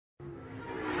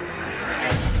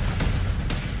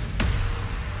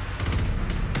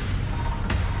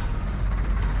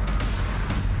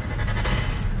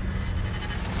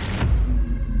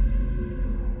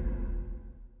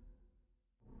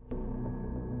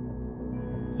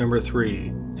Number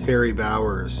 3. Terry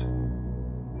Bowers.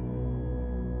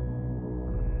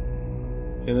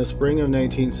 In the spring of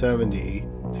 1970,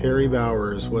 Terry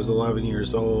Bowers was 11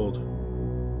 years old.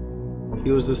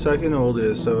 He was the second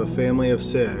oldest of a family of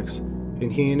 6,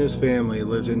 and he and his family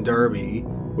lived in Darby,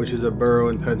 which is a borough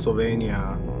in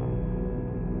Pennsylvania.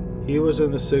 He was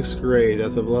in the 6th grade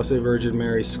at the Blessed Virgin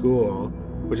Mary School,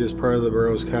 which is part of the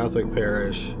borough's Catholic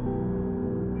parish.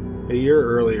 A year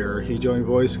earlier, he joined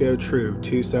Boy Scout Troop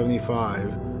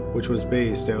 275, which was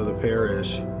based out of the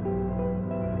parish.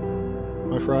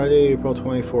 On Friday, April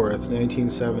 24th,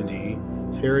 1970,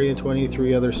 Terry and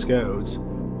 23 other scouts,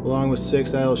 along with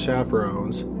 6 adult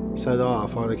chaperones, set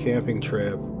off on a camping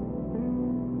trip.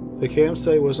 The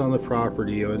campsite was on the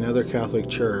property of another Catholic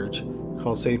church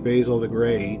called St. Basil the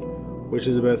Great, which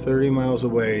is about 30 miles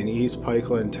away in East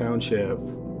Pikeland Township.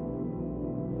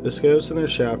 The scouts and their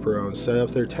chaperones set up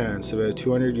their tents about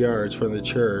 200 yards from the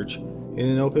church in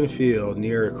an open field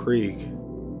near a creek.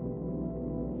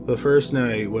 The first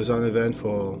night was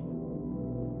uneventful.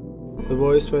 The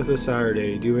boys spent the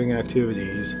Saturday doing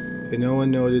activities, and no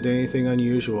one noted anything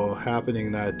unusual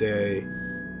happening that day.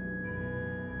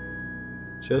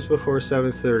 Just before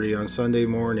 7:30 on Sunday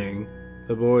morning,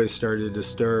 the boys started to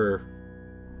stir.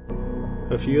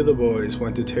 A few of the boys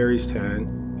went to Terry's tent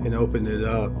and opened it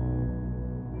up.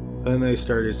 Then they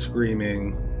started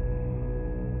screaming.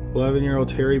 11-year-old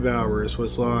Terry Bowers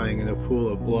was lying in a pool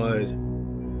of blood.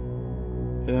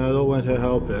 An adult went to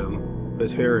help him,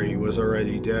 but Terry was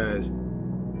already dead.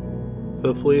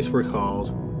 The police were called,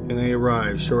 and they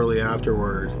arrived shortly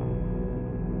afterward.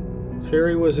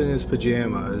 Terry was in his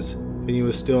pajamas, and he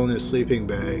was still in his sleeping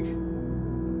bag.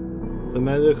 The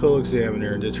medical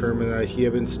examiner determined that he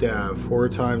had been stabbed 4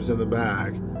 times in the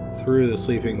back through the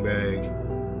sleeping bag.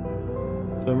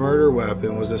 The murder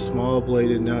weapon was a small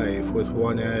bladed knife with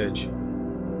one edge.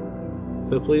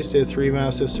 The police did 3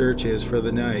 massive searches for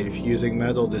the knife using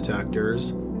metal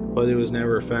detectors, but it was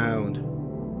never found.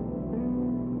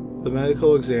 The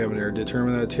medical examiner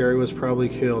determined that Terry was probably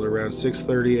killed around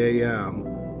 6:30 a.m.,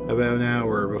 about an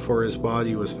hour before his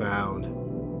body was found.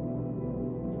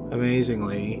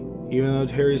 Amazingly, even though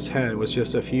Terry's tent was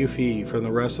just a few feet from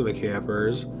the rest of the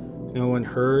campers, no one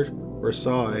heard or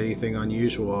saw anything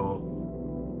unusual.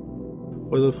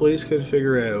 What the police could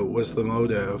figure out was the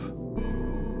motive.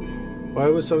 Why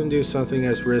would someone do something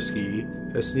as risky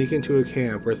as sneak into a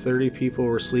camp where 30 people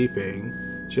were sleeping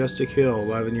just to kill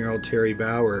 11-year-old Terry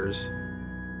Bowers?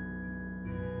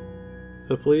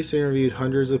 The police interviewed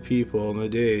hundreds of people in the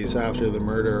days after the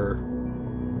murder.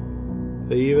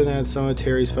 They even had some of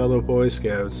Terry's fellow Boy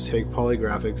Scouts take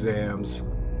polygraph exams.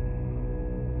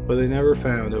 But they never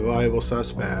found a viable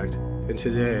suspect, and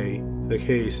today, the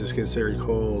case is considered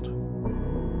cold.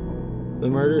 The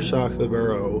murder shocked the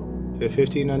borough, and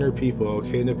 1,500 people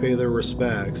came to pay their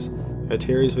respects at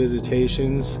Terry's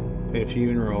visitations and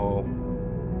funeral.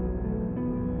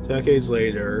 Decades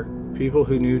later, people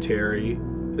who knew Terry,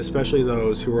 especially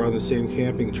those who were on the same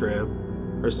camping trip,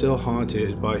 are still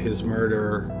haunted by his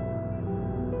murder.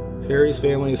 Terry's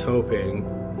family is hoping,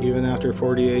 even after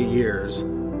 48 years,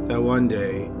 that one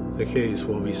day the case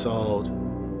will be solved.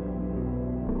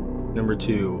 Number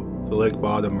 2. The Lake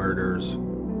Bodom Murders.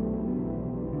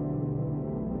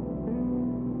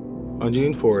 On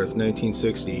June 4th,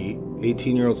 1960,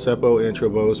 18-year-old Seppo Antro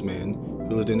Bozeman,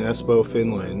 who lived in Espoo,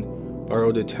 Finland,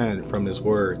 borrowed a tent from his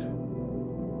work.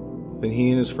 Then he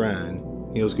and his friend,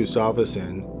 Niels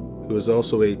Gustafsson, who was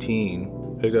also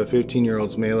 18, picked up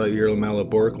 15-year-olds Mela Irlamella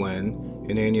Borklund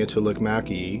and Anya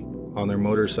Tulikmäki on their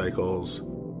motorcycles.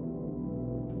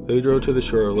 They drove to the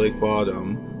shore of Lake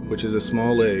Bodom, which is a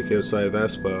small lake outside of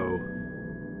Espoo.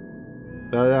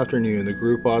 That afternoon, the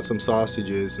group bought some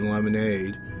sausages and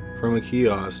lemonade from a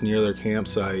kiosk near their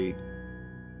campsite.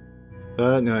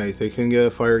 That night, they couldn't get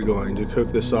a fire going to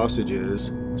cook the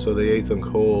sausages, so they ate them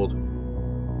cold.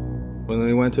 When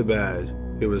they went to bed,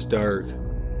 it was dark.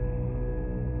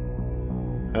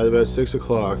 At about 6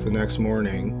 o'clock the next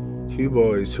morning, 2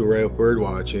 boys who were out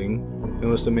birdwatching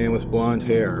noticed a man with blonde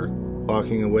hair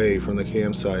walking away from the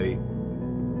campsite.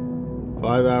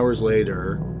 5 hours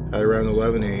later, at around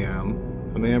 11 a.m.,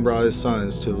 a man brought his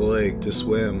sons to the lake to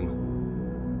swim.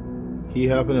 He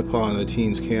happened upon the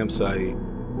teens' campsite.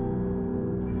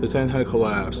 The tent had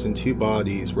collapsed and 2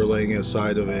 bodies were laying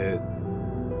outside of it.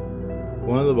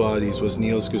 One of the bodies was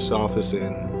Niels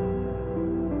Gustafsson.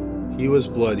 He was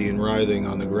bloody and writhing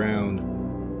on the ground.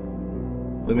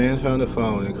 The man found a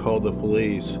phone and called the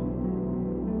police.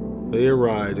 They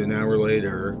arrived an hour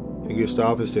later, and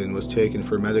Gustafsson was taken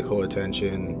for medical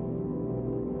attention.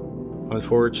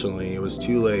 Unfortunately, it was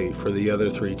too late for the other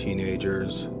 3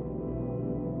 teenagers.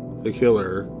 The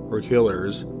killer, or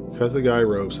killers, cut the guy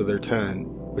ropes of their tent,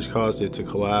 which caused it to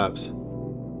collapse.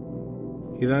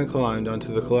 He then climbed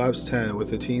onto the collapsed tent with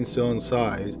the teen still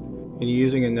inside, and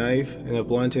using a knife and a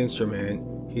blunt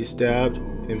instrument, he stabbed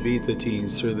and beat the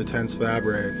teens through the tent's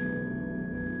fabric.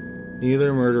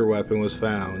 Neither murder weapon was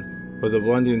found, but the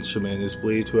blunt instrument is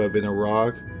believed to have been a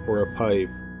rock or a pipe.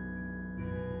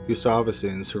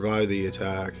 Gustafsson survived the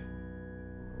attack.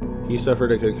 He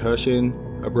suffered a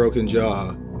concussion, a broken jaw,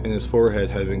 and his forehead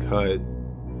had been cut.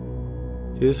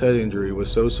 His head injury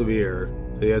was so severe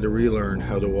that he had to relearn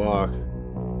how to walk.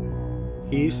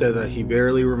 He said that he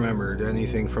barely remembered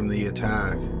anything from the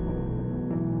attack.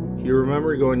 He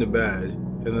remembered going to bed,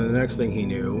 and the next thing he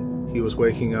knew, he was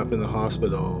waking up in the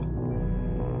hospital.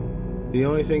 The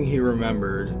only thing he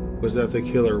remembered was that the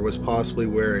killer was possibly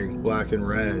wearing black and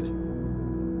red.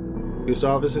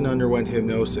 Gustafsson underwent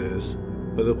hypnosis,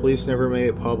 but the police never made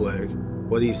it public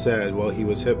what he said while he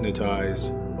was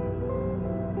hypnotized.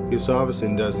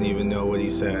 Gustafsson doesn't even know what he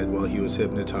said while he was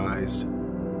hypnotized.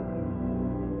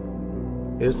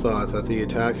 It's thought that the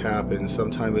attack happened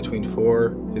sometime between 4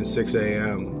 and 6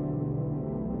 a.m.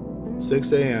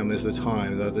 6 a.m. is the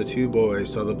time that the two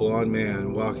boys saw the blonde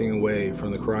man walking away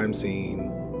from the crime scene.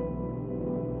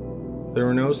 There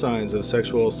were no signs of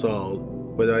sexual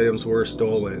assault, but items were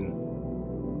stolen.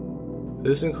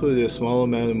 This included a small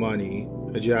amount of money,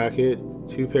 a jacket,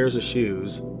 2 pairs of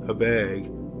shoes, a bag,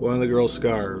 one of the girl's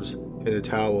scarves, and a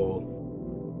towel.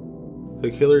 The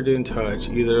killer didn't touch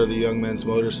either of the young men's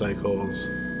motorcycles.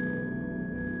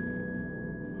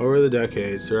 Over the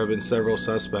decades, there have been several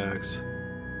suspects.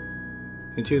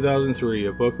 In 2003,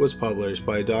 a book was published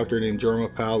by a doctor named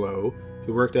Jorma Paulo,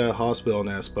 who worked at a hospital in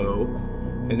Espoo,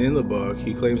 and in the book,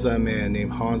 he claims that a man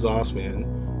named Hans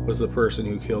Osman was the person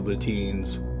who killed the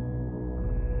teens.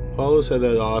 Paulo said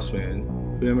that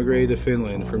Osman, who immigrated to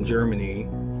Finland from Germany,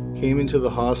 came into the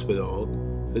hospital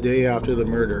the day after the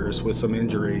murders with some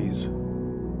injuries.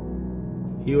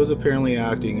 He was apparently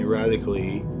acting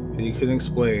erratically, and he couldn't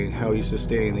explain how he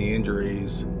sustained the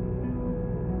injuries.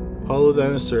 Paulo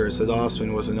then asserts that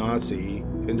Osman was a Nazi,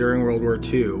 and during World War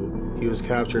II, he was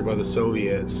captured by the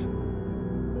Soviets.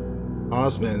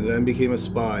 Osman then became a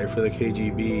spy for the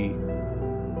KGB.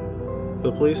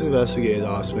 The police investigated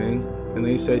Osman, and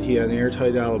they said he had an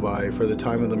airtight alibi for the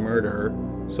time of the murder,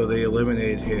 so they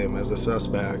eliminated him as a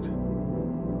suspect.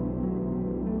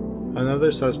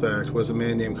 Another suspect was a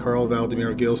man named Carl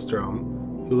Valdemar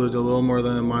Gillström, who lived a little more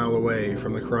than a mile away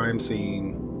from the crime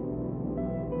scene.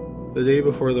 The day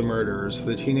before the murders,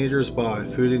 the teenagers bought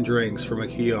food and drinks from a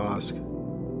kiosk.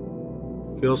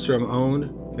 Gillström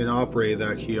owned and operated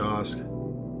that kiosk.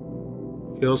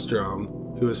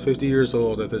 Gillström, who was 50 years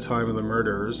old at the time of the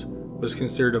murders, was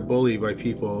considered a bully by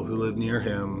people who lived near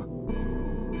him.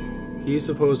 He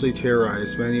supposedly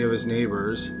terrorized many of his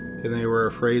neighbors, and they were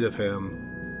afraid of him.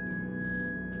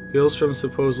 Gillström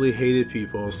supposedly hated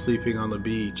people sleeping on the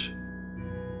beach.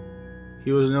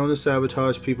 He was known to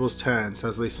sabotage people's tents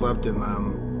as they slept in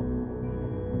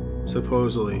them.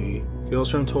 Supposedly,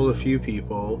 Gillström told a few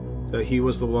people that he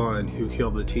was the one who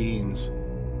killed the teens.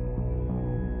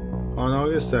 On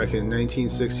August 2,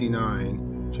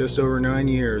 1969, just over 9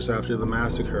 years after the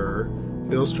massacre,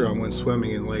 Gillström went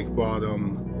swimming in Lake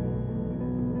Bodom.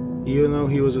 Even though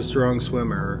he was a strong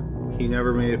swimmer, he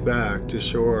never made it back to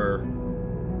shore.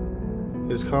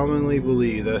 It's commonly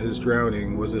believed that his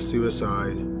drowning was a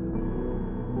suicide.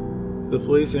 The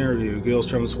police interviewed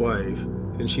Gillström's wife,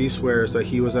 and she swears that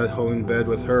he was at home in bed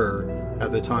with her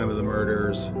at the time of the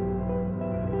murders.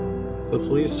 The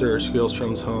police searched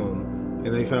Gillström's home,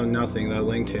 and they found nothing that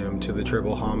linked him to the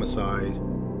triple homicide.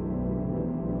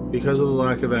 Because of the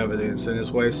lack of evidence and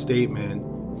his wife's statement,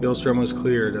 Gillström was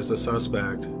cleared as a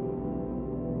suspect.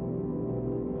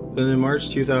 Then in March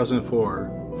 2004,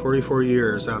 44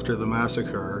 years after the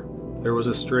massacre, there was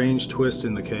a strange twist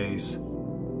in the case.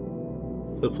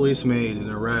 The police made an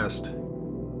arrest.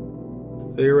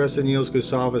 They arrested Niels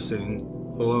Gustafsson,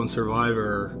 the lone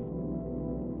survivor.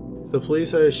 The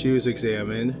police had his shoes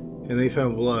examined, and they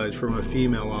found blood from a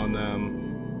female on them.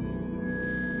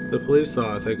 The police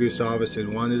thought that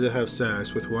Gustafsson wanted to have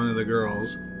sex with one of the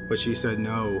girls, but she said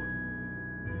no.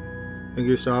 Then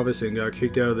Gustafsson got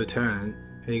kicked out of the tent,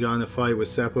 and he got in a fight with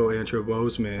Seppo Antro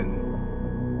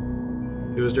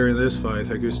Bozeman. It was during this fight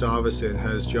that Gustafsson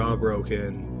had his jaw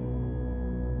broken.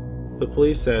 The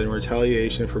police said in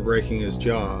retaliation for breaking his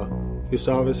jaw,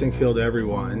 Gustafsson killed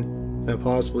everyone, then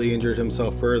possibly injured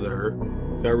himself further,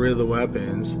 got rid of the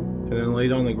weapons, and then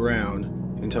laid on the ground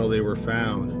until they were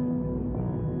found.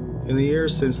 In the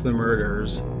years since the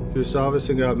murders,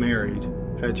 Gustafsson got married,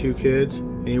 had 2 kids,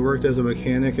 and he worked as a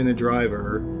mechanic and a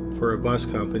driver for a bus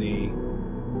company.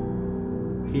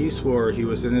 He swore he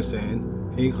was innocent,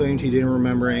 and he claimed he didn't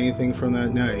remember anything from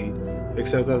that night,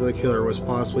 except that the killer was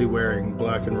possibly wearing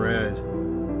black and red.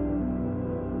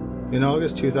 In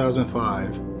August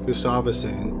 2005,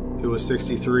 Gustafsson, who was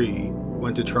 63,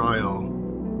 went to trial.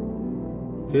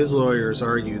 His lawyers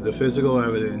argued the physical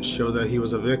evidence showed that he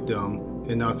was a victim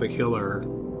and not the killer.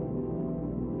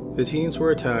 The teens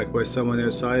were attacked by someone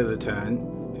outside of the tent,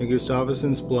 and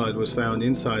Gustafsson's blood was found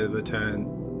inside of the tent.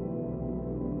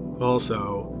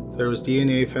 Also, there was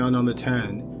DNA found on the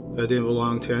tent that didn't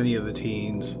belong to any of the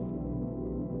teens.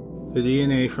 The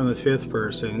DNA from the fifth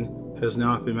person has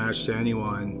not been matched to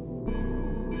anyone.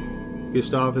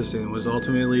 Gustafsson was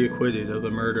ultimately acquitted of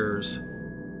the murders.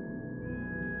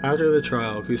 After the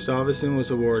trial, Gustafsson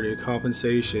was awarded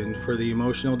compensation for the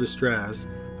emotional distress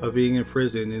of being in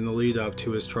prison in the lead-up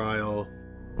to his trial.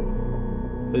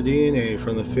 The DNA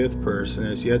from the fifth person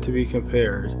is yet to be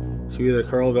compared to either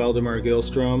Carl Valdemar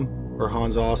Gillstrom or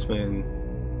Hans Osman.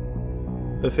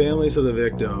 The families of the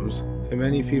victims, and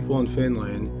many people in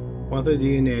Finland, want the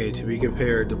DNA to be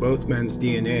compared to both men's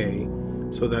DNA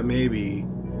so that maybe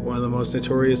one of the most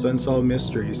notorious unsolved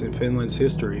mysteries in Finland's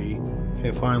history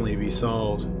can finally be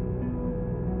solved.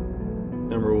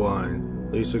 Number 1.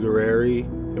 Lisa Gurrieri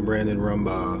and Brandon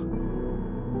Rumbaugh.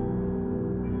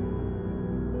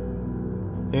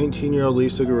 19-year-old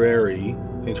Lisa Gurrieri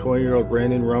and 20-year-old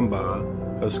Brandon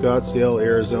Rumbaugh of Scottsdale,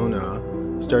 Arizona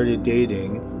started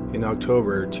dating in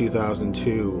October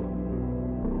 2002.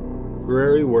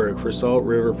 Gurrieri worked for Salt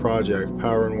River Project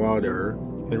Power and Water,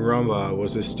 and Rumbaugh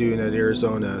was a student at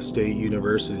Arizona State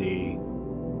University.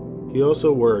 He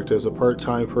also worked as a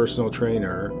part-time personal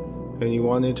trainer, and he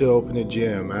wanted to open a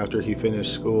gym after he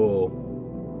finished school.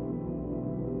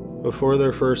 Before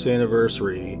their first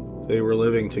anniversary, they were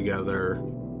living together.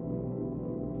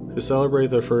 To celebrate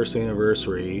their first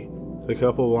anniversary, the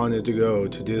couple wanted to go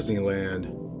to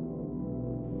Disneyland,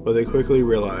 but they quickly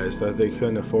realized that they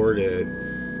couldn't afford it.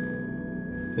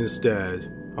 Instead,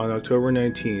 on October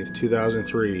 19,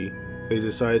 2003, they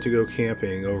decided to go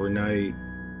camping overnight.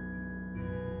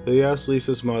 They asked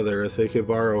Lisa's mother if they could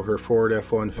borrow her Ford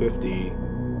F-150.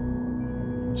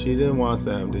 She didn't want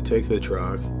them to take the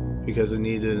truck because it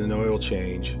needed an oil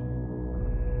change,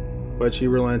 but she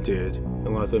relented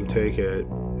and let them take it.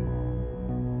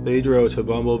 They drove to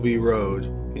Bumblebee Road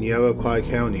in Yavapai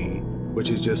County, which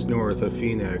is just north of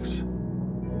Phoenix.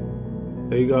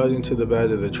 They got into the bed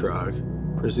of the truck,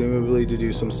 presumably to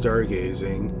do some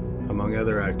stargazing, among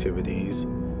other activities,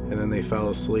 and then they fell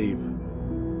asleep.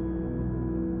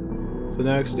 The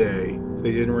next day,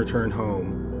 they didn't return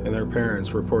home, and their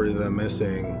parents reported them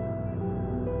missing.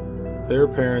 Their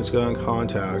parents got in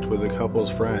contact with the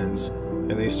couple's friends,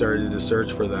 and they started to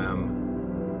search for them.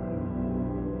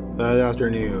 That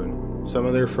afternoon, some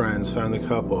of their friends found the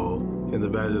couple in the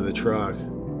bed of the truck.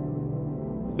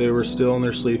 They were still in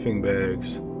their sleeping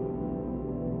bags.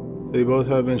 They both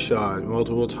had been shot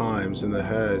multiple times in the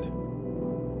head.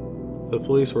 The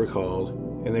police were called,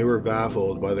 and they were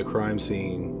baffled by the crime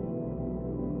scene.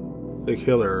 The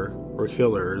killer, or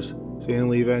killers, didn't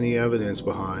leave any evidence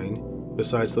behind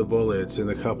besides the bullets in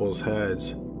the couple's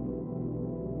heads.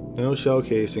 No shell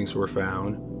casings were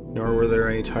found, nor were there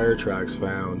any tire tracks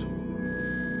found.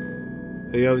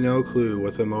 They have no clue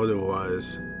what the motive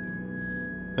was.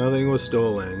 Nothing was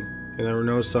stolen, and there were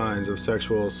no signs of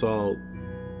sexual assault.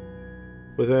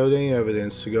 Without any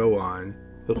evidence to go on,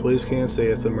 the police can't say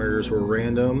if the murders were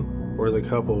random or the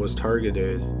couple was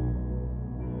targeted.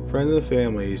 Friends and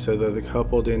family said that the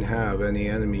couple didn't have any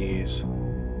enemies.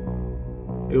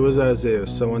 It was as if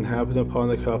someone happened upon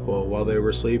the couple while they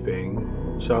were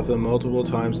sleeping, shot them multiple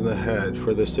times in the head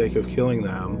for the sake of killing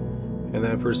them, and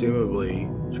then presumably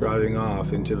driving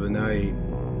off into the night.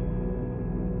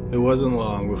 It wasn't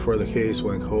long before the case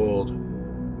went cold.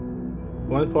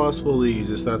 One possible lead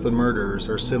is that the murders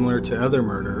are similar to other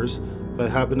murders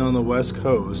that happened on the West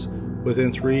Coast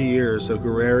within 3 years of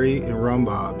Gurrieri and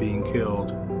Rumbaugh being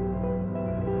killed.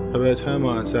 About 10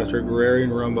 months after Gurrieri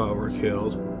and Rumbaugh were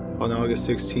killed, on August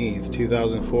 16,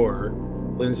 2004,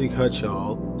 Lindsay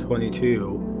Cutshall,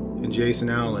 22, and Jason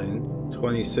Allen,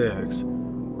 26,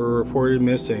 were reported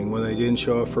missing when they didn't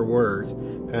show up for work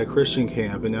at a Christian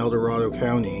camp in El Dorado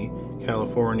County,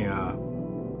 California.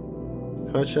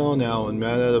 Cutshall and Allen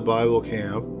met at a Bible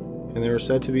camp, and they were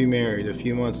set to be married a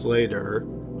few months later,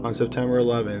 on September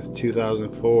 11,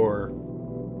 2004.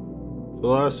 The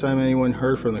last time anyone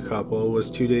heard from the couple was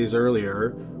 2 days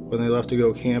earlier when they left to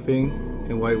go camping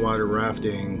and whitewater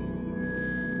rafting.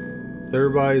 Their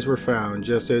bodies were found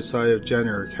just outside of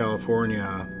Jenner,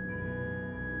 California.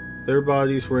 Their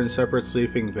bodies were in separate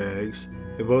sleeping bags,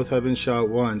 and both had been shot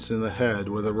once in the head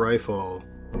with a rifle.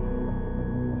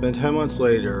 Then 10 months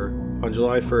later, on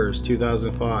July 1st,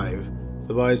 2005,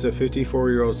 the bodies of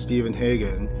 54-year-old Stephen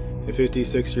Hagen and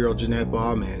 56-year-old Jeanette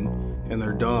Baughman and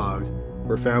their dog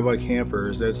were found by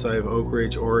campers outside of Oak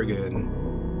Ridge, Oregon.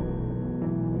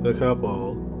 The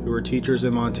couple, who were teachers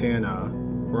in Montana,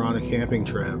 were on a camping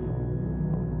trip.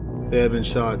 They had been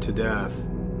shot to death.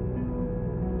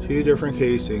 2 different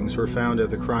casings were found at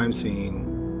the crime scene.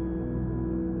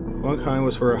 One kind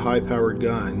was for a high-powered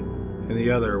gun, and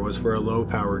the other was for a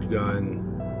low-powered gun.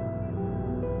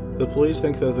 The police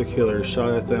think that the killer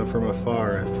shot at them from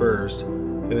afar at first,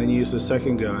 and then used the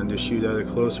second gun to shoot at a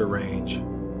closer range.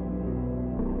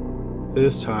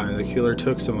 This time, the killer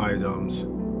took some items.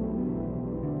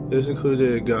 This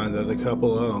included a gun that the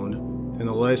couple owned and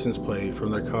a license plate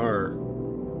from their car.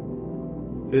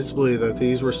 It's believed that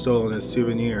these were stolen as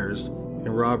souvenirs,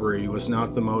 and robbery was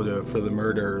not the motive for the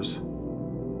murders.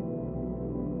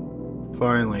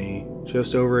 Finally,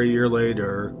 just over a year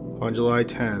later, on July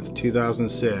 10,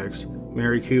 2006,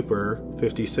 Mary Cooper,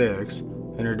 56,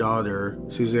 and her daughter,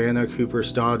 Susanna Cooper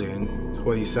Stodden,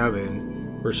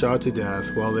 27, were shot to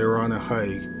death while they were on a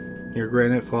hike near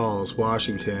Granite Falls,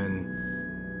 Washington.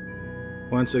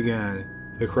 Once again,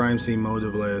 the crime seemed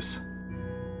motiveless.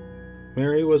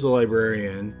 Mary was a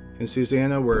librarian, and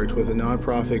Susanna worked with a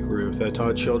nonprofit group that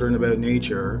taught children about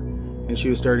nature, and she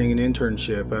was starting an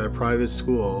internship at a private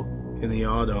school in the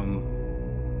autumn.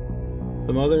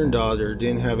 The mother and daughter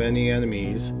didn't have any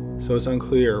enemies, so it's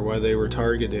unclear why they were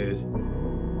targeted.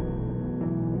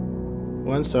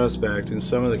 One suspect in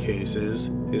some of the cases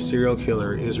is serial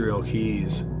killer Israel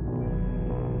Keyes.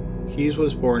 Keyes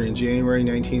was born in January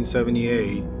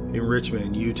 1978 in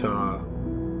Richmond, Utah.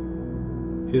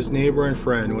 His neighbor and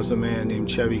friend was a man named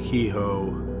Chevy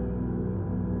Kehoe.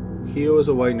 Kehoe was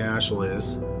a white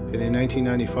nationalist, and in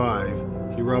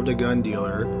 1995, he robbed a gun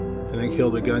dealer and then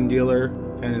killed the gun dealer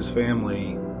and his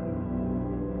family.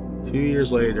 2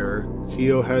 years later,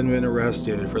 Kehoe hadn't been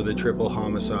arrested for the triple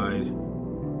homicide.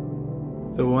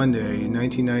 Then one day in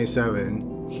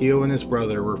 1997, Kehoe and his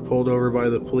brother were pulled over by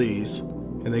the police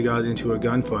and they got into a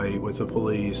gunfight with the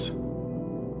police.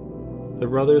 The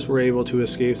brothers were able to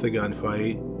escape the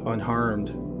gunfight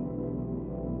unharmed.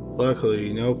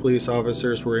 Luckily, no police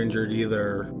officers were injured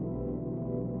either.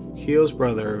 Kehoe's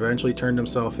brother eventually turned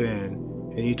himself in,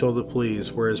 and he told the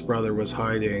police where his brother was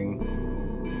hiding.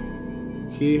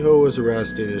 Kehoe was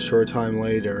arrested a short time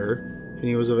later, and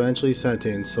he was eventually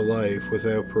sentenced to life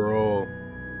without parole.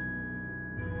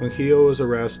 When Kehoe was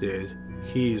arrested,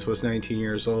 Keyes was 19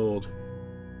 years old.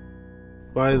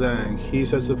 By then,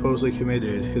 Keyes had supposedly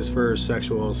committed his first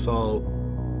sexual assault.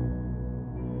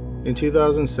 In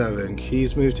 2007,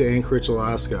 Keyes moved to Anchorage,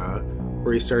 Alaska,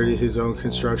 where he started his own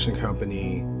construction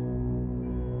company.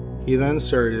 He then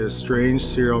started a strange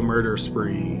serial murder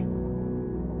spree.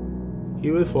 He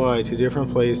would fly to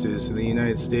different places in the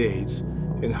United States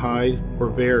and hide or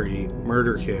bury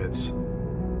murder kits.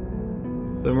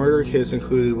 The murder kits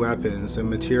included weapons and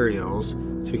materials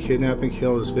to kidnap and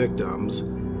kill his victims,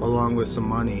 along with some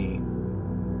money.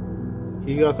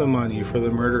 He got the money for the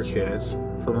murder kits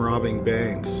from robbing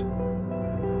banks.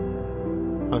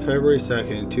 On February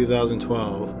 2,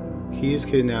 2012, Keyes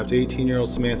kidnapped 18-year-old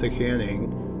Samantha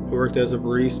Canning, who worked as a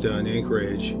barista in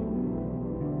Anchorage.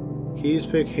 Keyes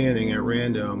picked Canning at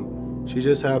random. She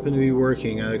just happened to be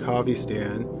working at a coffee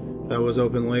stand that was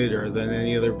open later than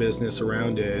any other business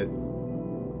around it.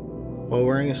 While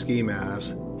wearing a ski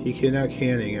mask, he kidnapped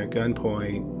Canning at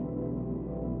gunpoint.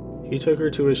 He took her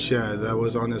to a shed that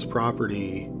was on his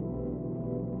property.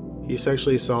 He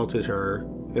sexually assaulted her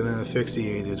and then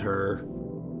asphyxiated her.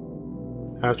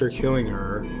 After killing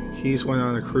her, Keyes went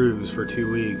on a cruise for 2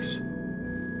 weeks.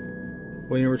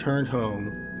 When he returned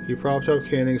home, he propped up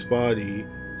Canning's body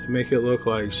to make it look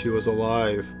like she was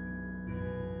alive.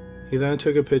 He then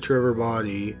took a picture of her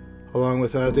body, along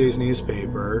with that day's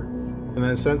newspaper, and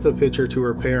then sent the picture to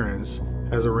her parents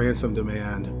as a ransom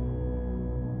demand.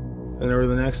 And over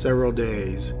the next several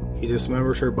days, he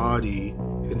dismembered her body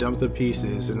and dumped the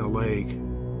pieces in a lake.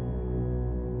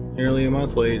 Nearly a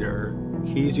month later,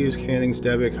 Keyes used Canning's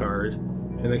debit card,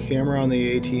 and the camera on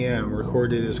the ATM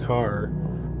recorded his car,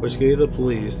 which gave the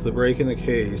police the break in the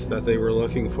case that they were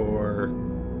looking for.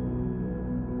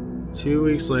 2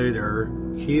 weeks later,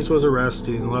 Keyes was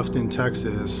arrested in Lufkin,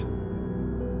 Texas.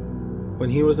 When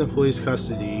he was in police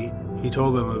custody, he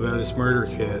told them about his murder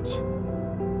kits.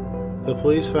 The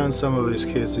police found some of his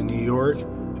kits in New York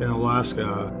and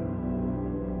Alaska.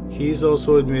 Keyes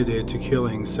also admitted to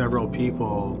killing several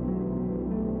people.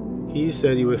 He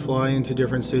said he would fly into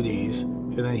different cities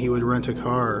and then he would rent a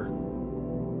car.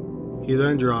 He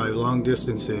then drive long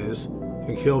distances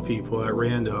and kill people at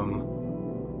random.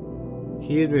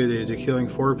 He admitted to killing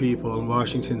 4 people in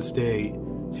Washington state,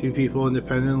 2 people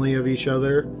independently of each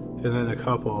other, and then a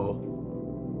couple.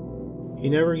 He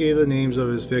never gave the names of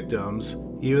his victims,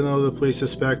 even though the police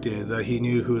suspected that he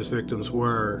knew who his victims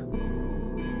were.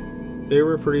 They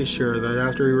were pretty sure that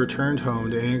after he returned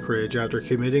home to Anchorage after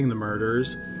committing the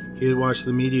murders, he had watched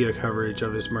the media coverage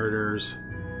of his murders.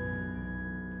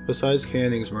 Besides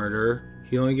Canning's murder,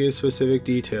 he only gave specific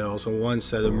details on one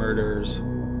set of murders.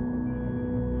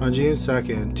 On June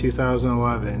 2,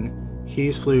 2011,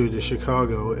 Keyes flew to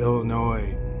Chicago,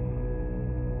 Illinois.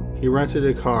 He rented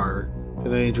a car, and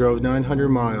then he drove 900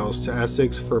 miles to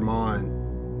Essex, Vermont.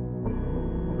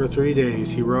 For 3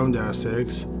 days, he roamed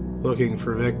Essex, looking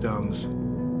for victims.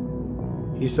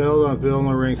 He settled on Bill and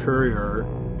Lorraine Currier,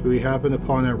 who he happened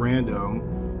upon at random,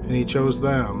 and he chose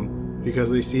them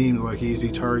because they seemed like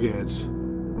easy targets.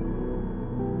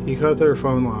 He cut their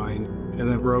phone line and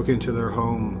then broke into their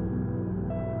home.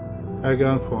 At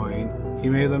gunpoint, he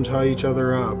made them tie each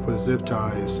other up with zip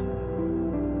ties.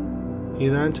 He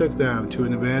then took them to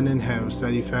an abandoned house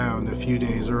that he found a few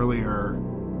days earlier.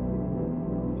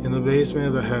 In the basement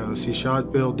of the house, he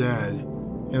shot Bill dead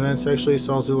and then sexually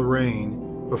assaulted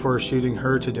Lorraine before shooting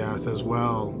her to death as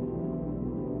well.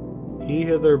 He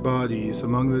hid their bodies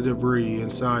among the debris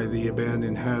inside the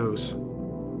abandoned house.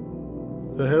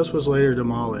 The house was later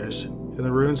demolished, and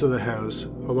the ruins of the house,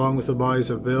 along with the bodies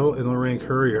of Bill and Lorraine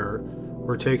Currier,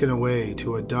 were taken away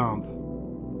to a dump.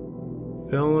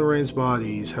 Bill and Lorraine's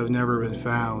bodies have never been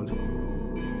found.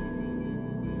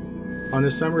 On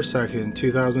December 2,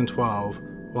 2012,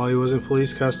 while he was in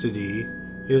police custody,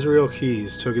 Israel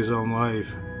Keyes took his own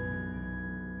life.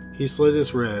 He slit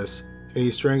his wrists and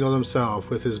he strangled himself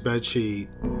with his bedsheet.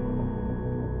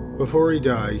 Before he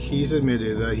died, Keyes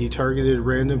admitted that he targeted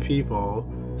random people,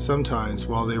 sometimes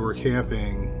while they were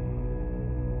camping.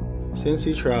 Since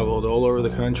he traveled all over the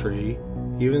country,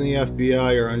 even the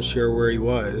FBI are unsure where he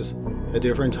was at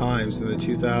different times in the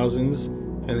 2000s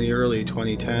and the early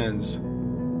 2010s.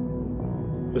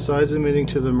 Besides admitting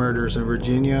to the murders in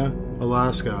Virginia,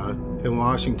 Alaska, and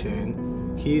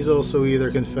Washington, Keyes also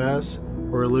either confessed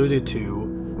or alluded to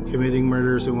committing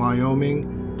murders in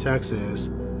Wyoming, Texas,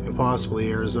 and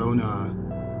possibly Arizona.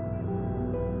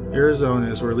 Arizona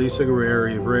is where Lisa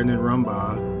Gurrieri and Brandon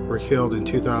Rumbaugh were killed in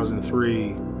 2003.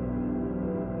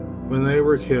 When they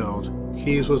were killed,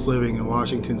 Keyes was living in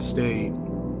Washington state.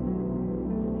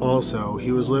 Also,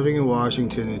 he was living in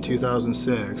Washington in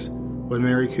 2006 when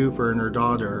Mary Cooper and her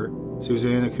daughter,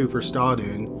 Susanna Cooper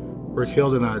Stodden, were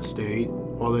killed in that state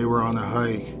while they were on a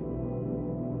hike.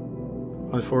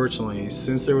 Unfortunately,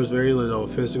 since there was very little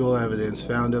physical evidence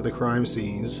found at the crime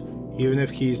scenes, even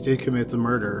if Keyes did commit the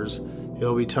murders,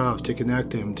 it'll be tough to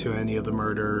connect him to any of the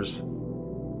murders.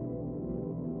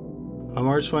 On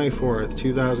March 24,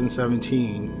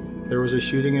 2017, there was a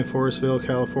shooting in Forestville,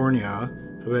 California,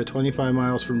 about 25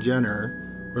 miles from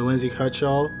Jenner, where Lindsay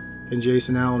Cutshall and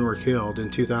Jason Allen were killed in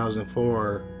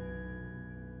 2004.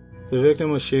 The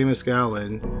victim was Seamus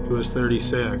Gallen, who was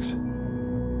 36.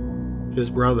 His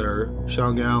brother,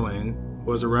 Sean Gallen,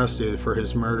 was arrested for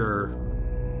his murder.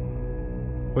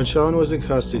 When Sean was in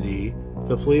custody,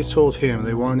 the police told him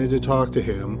they wanted to talk to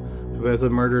him about the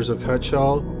murders of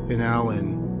Cutshall and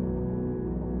Allen.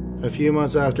 A few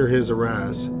months after his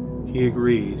arrest, he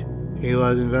agreed, and he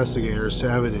led investigators to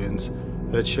evidence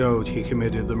that showed he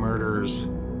committed the murders.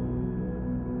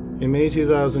 In May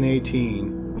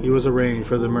 2018, he was arraigned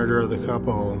for the murder of the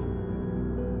couple.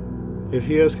 If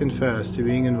he has confessed to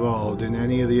being involved in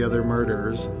any of the other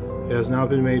murders, it has not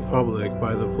been made public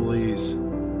by the police.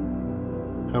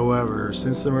 However,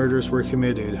 since the murders were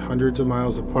committed hundreds of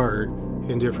miles apart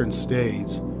in different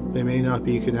states, they may not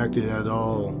be connected at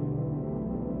all.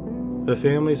 The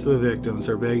families of the victims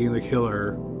are begging the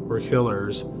killer, or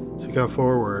killers, to come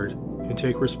forward and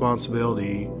take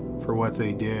responsibility for what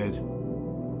they did.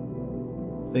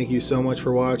 Thank you so much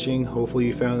for watching. Hopefully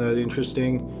you found that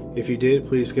interesting. If you did,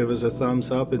 please give us a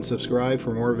thumbs up and subscribe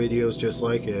for more videos just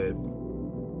like it.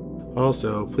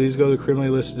 Also, please go to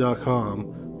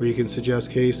criminallylisted.com where you can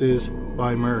suggest cases,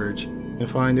 buy merch, and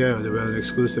find out about an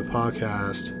exclusive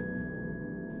podcast.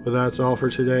 But that's all for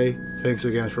today. Thanks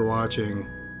again for watching.